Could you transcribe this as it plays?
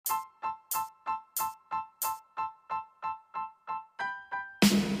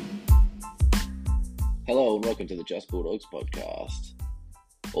Hello and welcome to the Just Bulldogs podcast.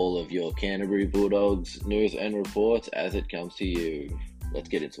 All of your Canterbury Bulldogs news and reports as it comes to you. Let's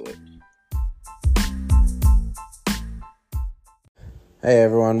get into it. Hey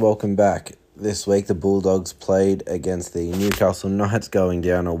everyone, welcome back. This week the Bulldogs played against the Newcastle Knights, going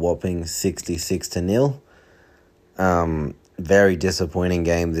down a whopping 66-0. Very disappointing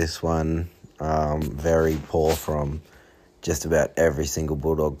game, this one. Very poor from just about every single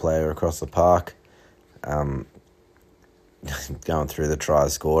Bulldog player across the park. Going through the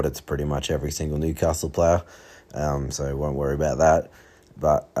tries scored, it's pretty much every single Newcastle player, so won't worry about that.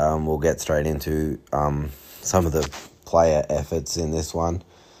 But we'll get straight into some of the player efforts in this one,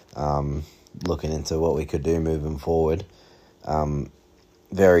 looking into what we could do moving forward.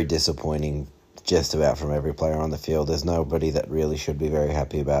 Very disappointing just about from every player on the field. There's nobody that really should be very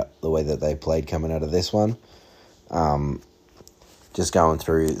happy about the way that they played coming out of this one. Just going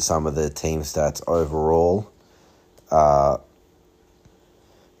through some of the team stats overall.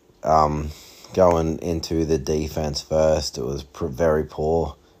 Going into the defense first, it was very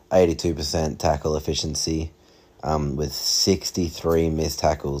poor. 82% tackle efficiency, with 63 missed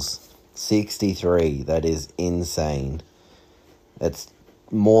tackles. 63, that is insane. It's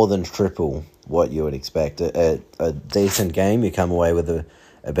more than triple what you would expect. A decent game, you come away with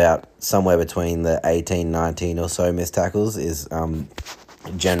about somewhere between the 18, 19 or so missed tackles is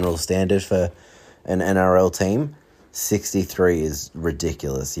general standard for an NRL team. 63 is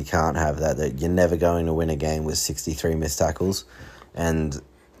ridiculous. You can't have that. You're never going to win a game with 63 missed tackles. And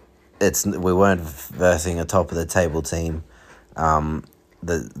we weren't versing a top-of-the-table team. The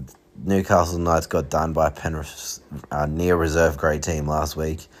Newcastle Knights got done by Penrith's near-reserve grade team last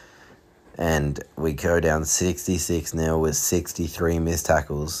week. And we go down 66-0 with 63 missed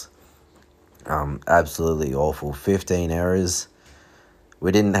tackles. Absolutely awful. 15 errors.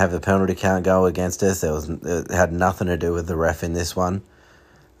 We didn't have a penalty count go against us. It had nothing to do with the ref in this one.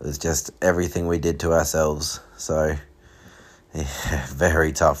 It was just everything we did to ourselves. So, yeah,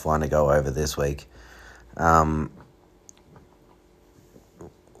 very tough one to go over this week. Going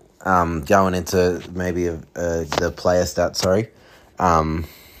into maybe the player stats,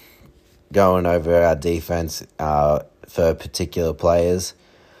 going over our defense for particular players.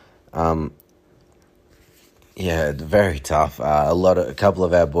 Yeah, very tough. A couple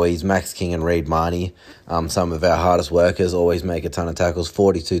of our boys, Max King and Reid Marnie, some of our hardest workers, always make a ton of tackles.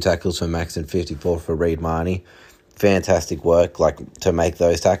 42 tackles for Max and 54 for Reid Marnie. Fantastic work, to make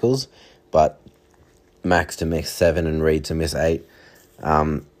those tackles, but Max to miss 7 and Reid to miss 8.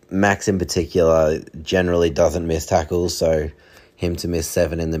 Max in particular generally doesn't miss tackles, so him to miss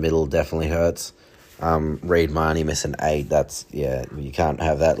 7 in the middle definitely hurts. Reid Marnie missing 8, you can't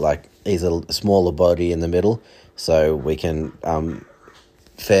have that. He's a smaller body in the middle, so we can,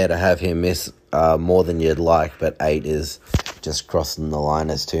 fair to have him miss more than you'd like, but 8 is just crossing the line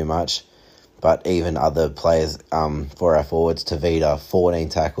as too much. But even other players, for our forwards, Tavita, 14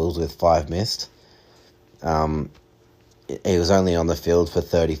 tackles with 5 missed. He was only on the field for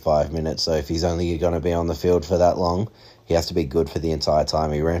 35 minutes, so if he's only going to be on the field for that long, he has to be good for the entire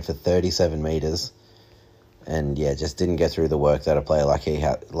time. He ran for 37 metres, and just didn't get through the work that a player like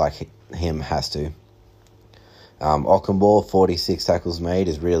him has to. Ockenbaugh, 46 tackles made,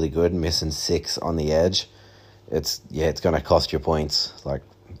 is really good, missing 6 on the edge. It's going to cost you points.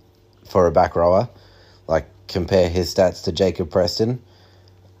 For a back rower, compare his stats to Jacob Preston,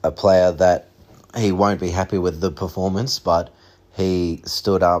 a player that he won't be happy with the performance, but he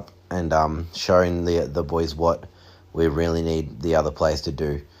stood up and showing the boys what we really need the other players to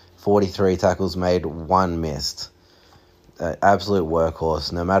do. 43 tackles made, 1 missed. Absolute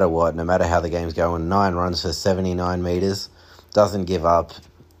workhorse, no matter what, no matter how the game's going. 9 runs for 79 metres, doesn't give up,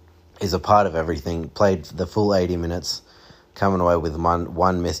 is a part of everything. Played the full 80 minutes, coming away with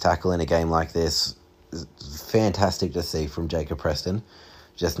one missed tackle in a game like this. Is fantastic to see from Jacob Preston.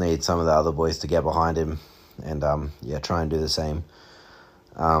 Just need some of the other boys to get behind him and try and do the same.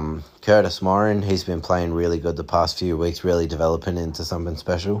 Curtis Morin, he's been playing really good the past few weeks, really developing into something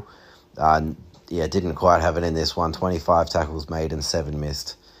special. Didn't quite have it in this one. 25 tackles made and 7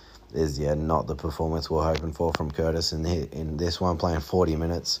 missed. Is not the performance we're hoping for from Curtis in this one, playing 40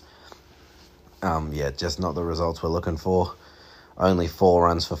 minutes. Just not the results we're looking for. Only 4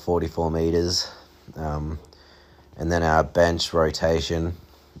 runs for 44 metres. And then our bench rotation,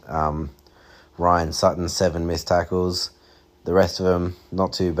 Ryan Sutton, 7 missed tackles. The rest of them,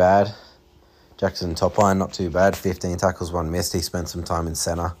 not too bad. Jackson Topine, not too bad. 15 tackles, 1 missed. He spent some time in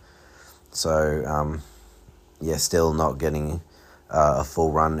centre. So, still not getting a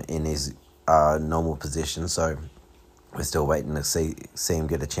full run in his normal position. So, we're still waiting to see him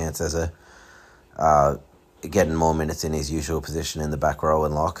get a chance as a getting more minutes in his usual position in the back row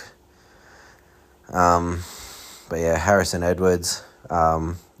and lock. But yeah, Harrison Edwards,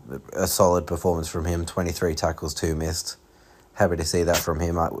 a solid performance from him. 23 tackles, 2 missed. Happy to see that from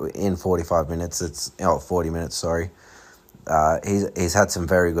him in 45 minutes. 40 minutes. Sorry. He's had some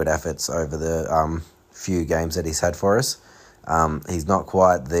very good efforts over the few games that he's had for us. He's not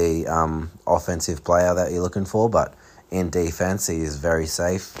quite the offensive player that you're looking for, but in defense he is very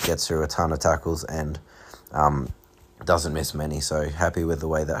safe. Gets through a ton of tackles and doesn't miss many. So happy with the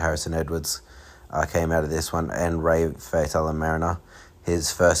way that Harrison Edwards came out of this one. And Ray Faitala-Mariner,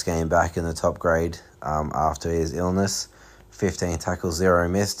 his first game back in the top grade after his illness. 15 tackles, 0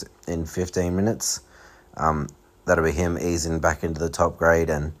 missed in 15 minutes. That'll be him easing back into the top grade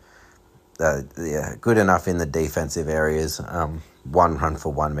and good enough in the defensive areas. 1 run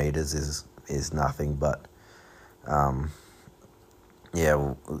for 1 meters is nothing, but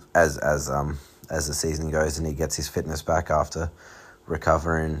as the season goes and he gets his fitness back after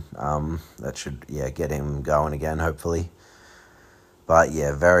recovering, that should get him going again hopefully. But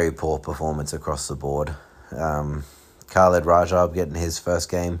very poor performance across the board. Khaled Rajab getting his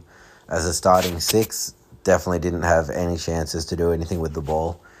first game as a starting 6. Definitely didn't have any chances to do anything with the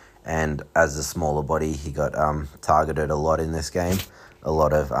ball, and as a smaller body, he got targeted a lot in this game. A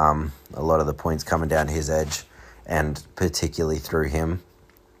lot of the points coming down his edge, and particularly through him.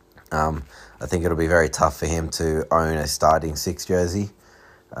 I think it'll be very tough for him to own a starting 6 jersey.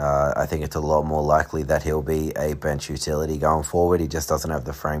 I think it's a lot more likely that he'll be a bench utility going forward. He just doesn't have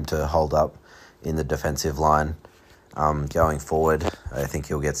the frame to hold up in the defensive line. Going forward, I think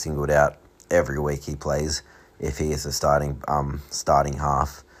he'll get singled out every week he plays if he is a starting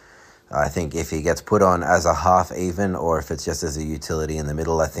half. I think if he gets put on as a half even, or if it's just as a utility in the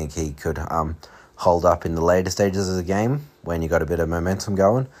middle, I think he could hold up in the later stages of the game when you got a bit of momentum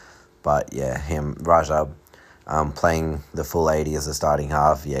going. But Rajab playing the full 80 as a starting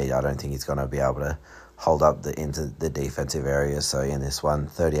half, I don't think he's going to be able to hold up into the defensive areas. So in this one,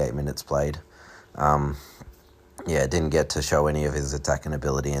 38 minutes played. Didn't get to show any of his attacking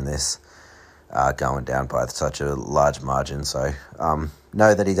ability in this, going down by such a large margin. So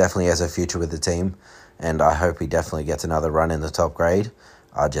know that he definitely has a future with the team, and I hope he definitely gets another run in the top grade.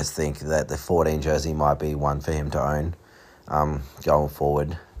 I just think that the 14 jersey might be one for him to own going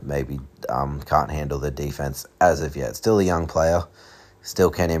forward. Maybe can't handle the defense as of yet. Still a young player,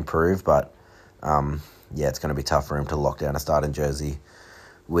 still can improve, but it's going to be tough for him to lock down a starting jersey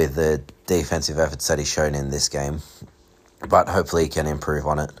with the defensive efforts that he's shown in this game. But hopefully he can improve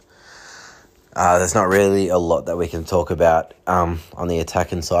on it. There's not really a lot that we can talk about on the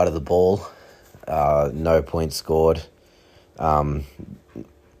attacking side of the ball. No points scored. 3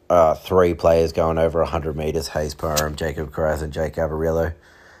 players going over 100 metres. Hayes Perham, Jacob Carras and Jake Avarillo.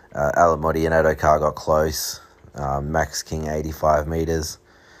 Alamoti and Edo Carr got close. Max King 85 metres.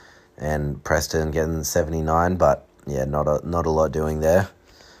 And Preston getting 79, but not a lot doing there.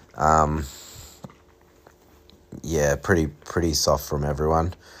 Pretty soft from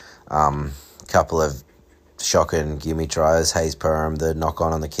everyone. Couple of shocking gimme tries. Hayes Perham, the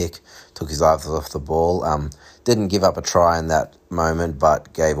knock-on the kick, took his eyes off the ball. Didn't give up a try in that moment,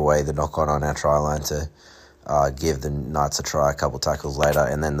 but gave away the knock-on our try line to give the Knights a try a couple tackles later.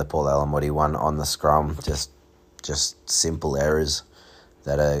 And then the Paul Alamoti one on the scrum. Just simple errors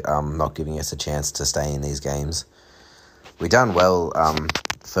that are not giving us a chance to stay in these games. We done well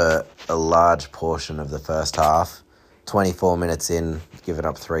for a large portion of the first half. 24 minutes in, giving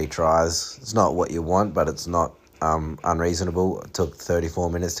up 3 tries. It's not what you want, but it's not unreasonable. It took 34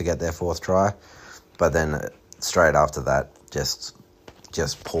 minutes to get their 4th try. But then straight after that, just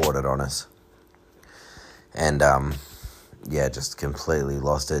poured it on us. And, just completely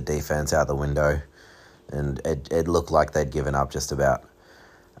lost their defense out the window. And it looked like they'd given up just about.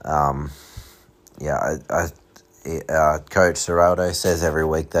 Coach Serraldo says every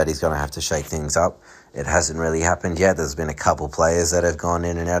week that he's going to have to shake things up. It hasn't really happened yet. There's been a couple players that have gone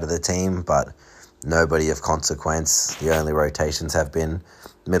in and out of the team, but nobody of consequence. The only rotations have been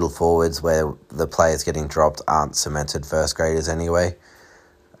middle forwards, where the players getting dropped aren't cemented first graders anyway.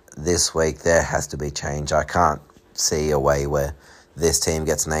 This week there has to be change. I can't see a way where this team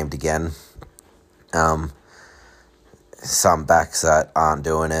gets named again. Some backs that aren't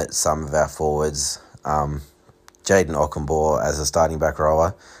doing it, some of our forwards. Jaden Ockenbaugh as a starting back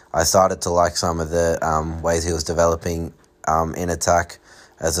rower. I started to like some of the ways he was developing in attack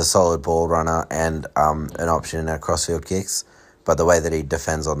as a solid ball runner and an option in crossfield kicks. But the way that he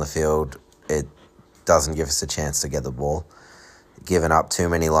defends on the field, it doesn't give us a chance to get the ball. Giving up too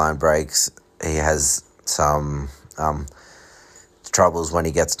many line breaks. He has some troubles when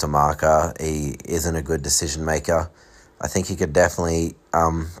he gets to marker. He isn't a good decision maker. I think he could definitely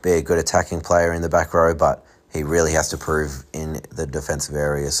be a good attacking player in the back row, but he really has to prove in the defensive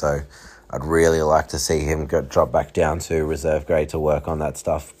area. So I'd really like to see him drop back down to reserve grade to work on that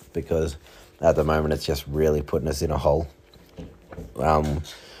stuff, because at the moment it's just really putting us in a hole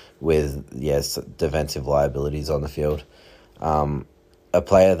with, yes, defensive liabilities on the field. A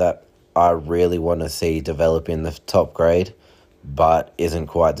player that I really want to see develop in the top grade but isn't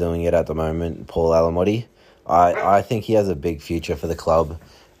quite doing it at the moment, Paul Alamotti. I think he has a big future for the club,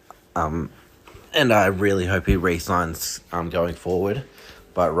 and I really hope he re-signs going forward.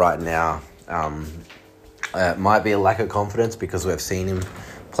 But right now, it might be a lack of confidence because we've seen him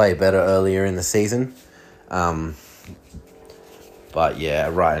play better earlier in the season. But yeah,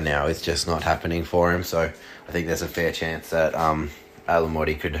 right now it's just not happening for him. So I think there's a fair chance that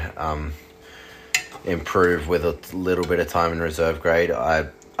Alamotti could improve with a little bit of time in reserve grade.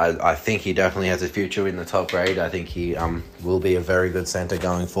 I think he definitely has a future in the top grade. I think he will be a very good centre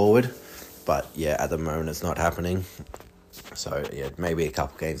going forward. But yeah, at the moment it's not happening. So yeah, maybe a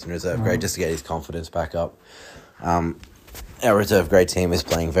couple games in reserve grade just to get his confidence back up. Our reserve grade team is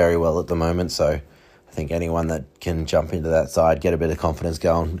playing very well at the moment, so I think anyone that can jump into that side, get a bit of confidence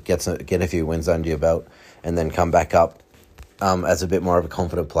going, get a few wins under your belt, and then come back up as a bit more of a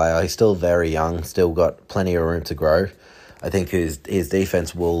confident player. He's still very young, still got plenty of room to grow. I think his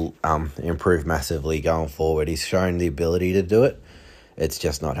defense will improve massively going forward. He's shown the ability to do it. It's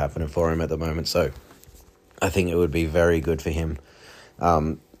just not happening for him at the moment. So I think it would be very good for him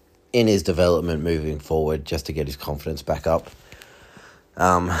in his development moving forward, just to get his confidence back up.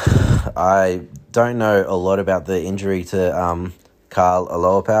 I don't know a lot about the injury to Carl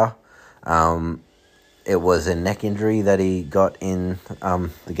Aloapau. It was a neck injury that he got in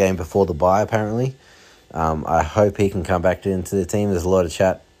the game before the bye, apparently. I hope he can come back into the team. There's a lot of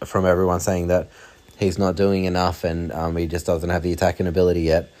chat from everyone saying that he's not doing enough and he just doesn't have the attacking ability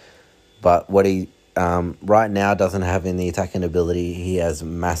yet. But what he right now doesn't have in the attacking ability, he has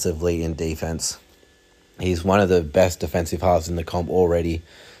massively in defense. He's one of the best defensive halves in the comp already,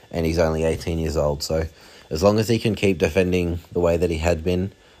 and he's only 18 years old. So as long as he can keep defending the way that he had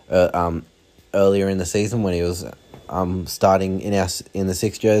been earlier in the season when he was starting in the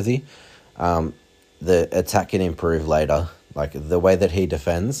 6 jersey, the attack can improve later. Like the way that he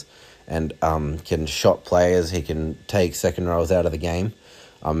defends and can shot players, he can take second rows out of the game.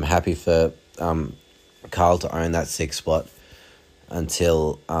 I'm happy for Carl to own that 6 spot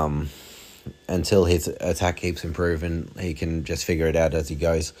until his attack keeps improving. He can just figure it out as he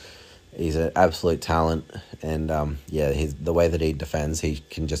goes. He's an absolute talent, and the way that he defends, he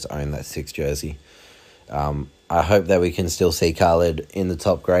can just own that 6 jersey. I hope that we can still see Khaled in the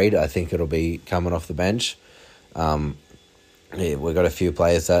top grade. I think it'll be coming off the bench. We've got a few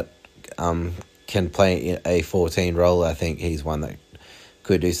players that can play a 14 role. I think he's one that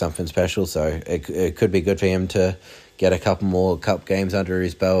could do something special, so it could be good for him to get a couple more cup games under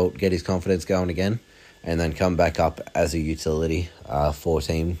his belt, get his confidence going again, and then come back up as a utility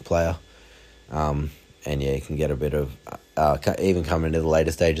 14 player. And yeah, he can get a bit of even come into the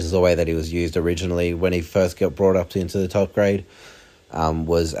later stages. The way that he was used originally when he first got brought up into the top grade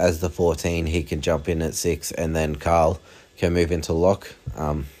was as the 14. He can jump in at 6, and then Carl can move into lock.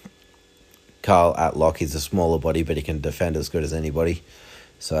 Carl at lock, he's a smaller body, but he can defend as good as anybody.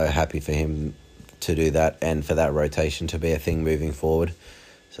 So happy for him to do that, and for that rotation to be a thing moving forward.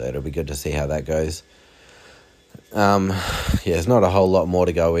 So it'll be good to see how that goes. There's not a whole lot more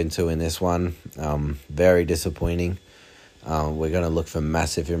to go into in this one. Very disappointing. We're going to look for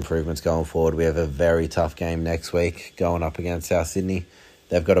massive improvements going forward. We have a very tough game next week going up against South Sydney.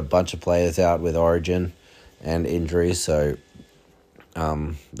 They've got a bunch of players out with origin and injuries, so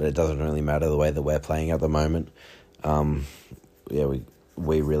but it doesn't really matter the way that we're playing at the moment.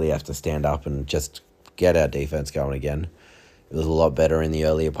 We really have to stand up and just get our defense going again. It was a lot better in the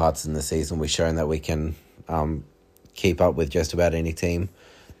earlier parts in the season. We've shown that we can keep up with just about any team,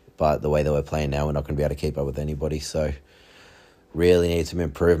 but the way that we're playing now, we're not going to be able to keep up with anybody. So really need some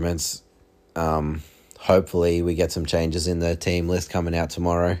improvements. Hopefully we get some changes in the team list coming out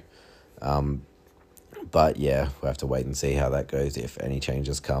tomorrow. But yeah, we'll have to wait and see how that goes, if any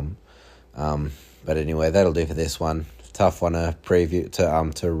changes come. But anyway, that'll do for this one. Tough one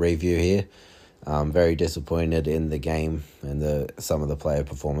to review here. Very disappointed in the game and some of the player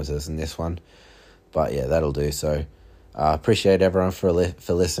performances in this one. But yeah, that'll do. So appreciate everyone for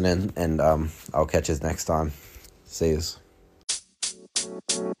listening, and I'll catch you next time. See yous.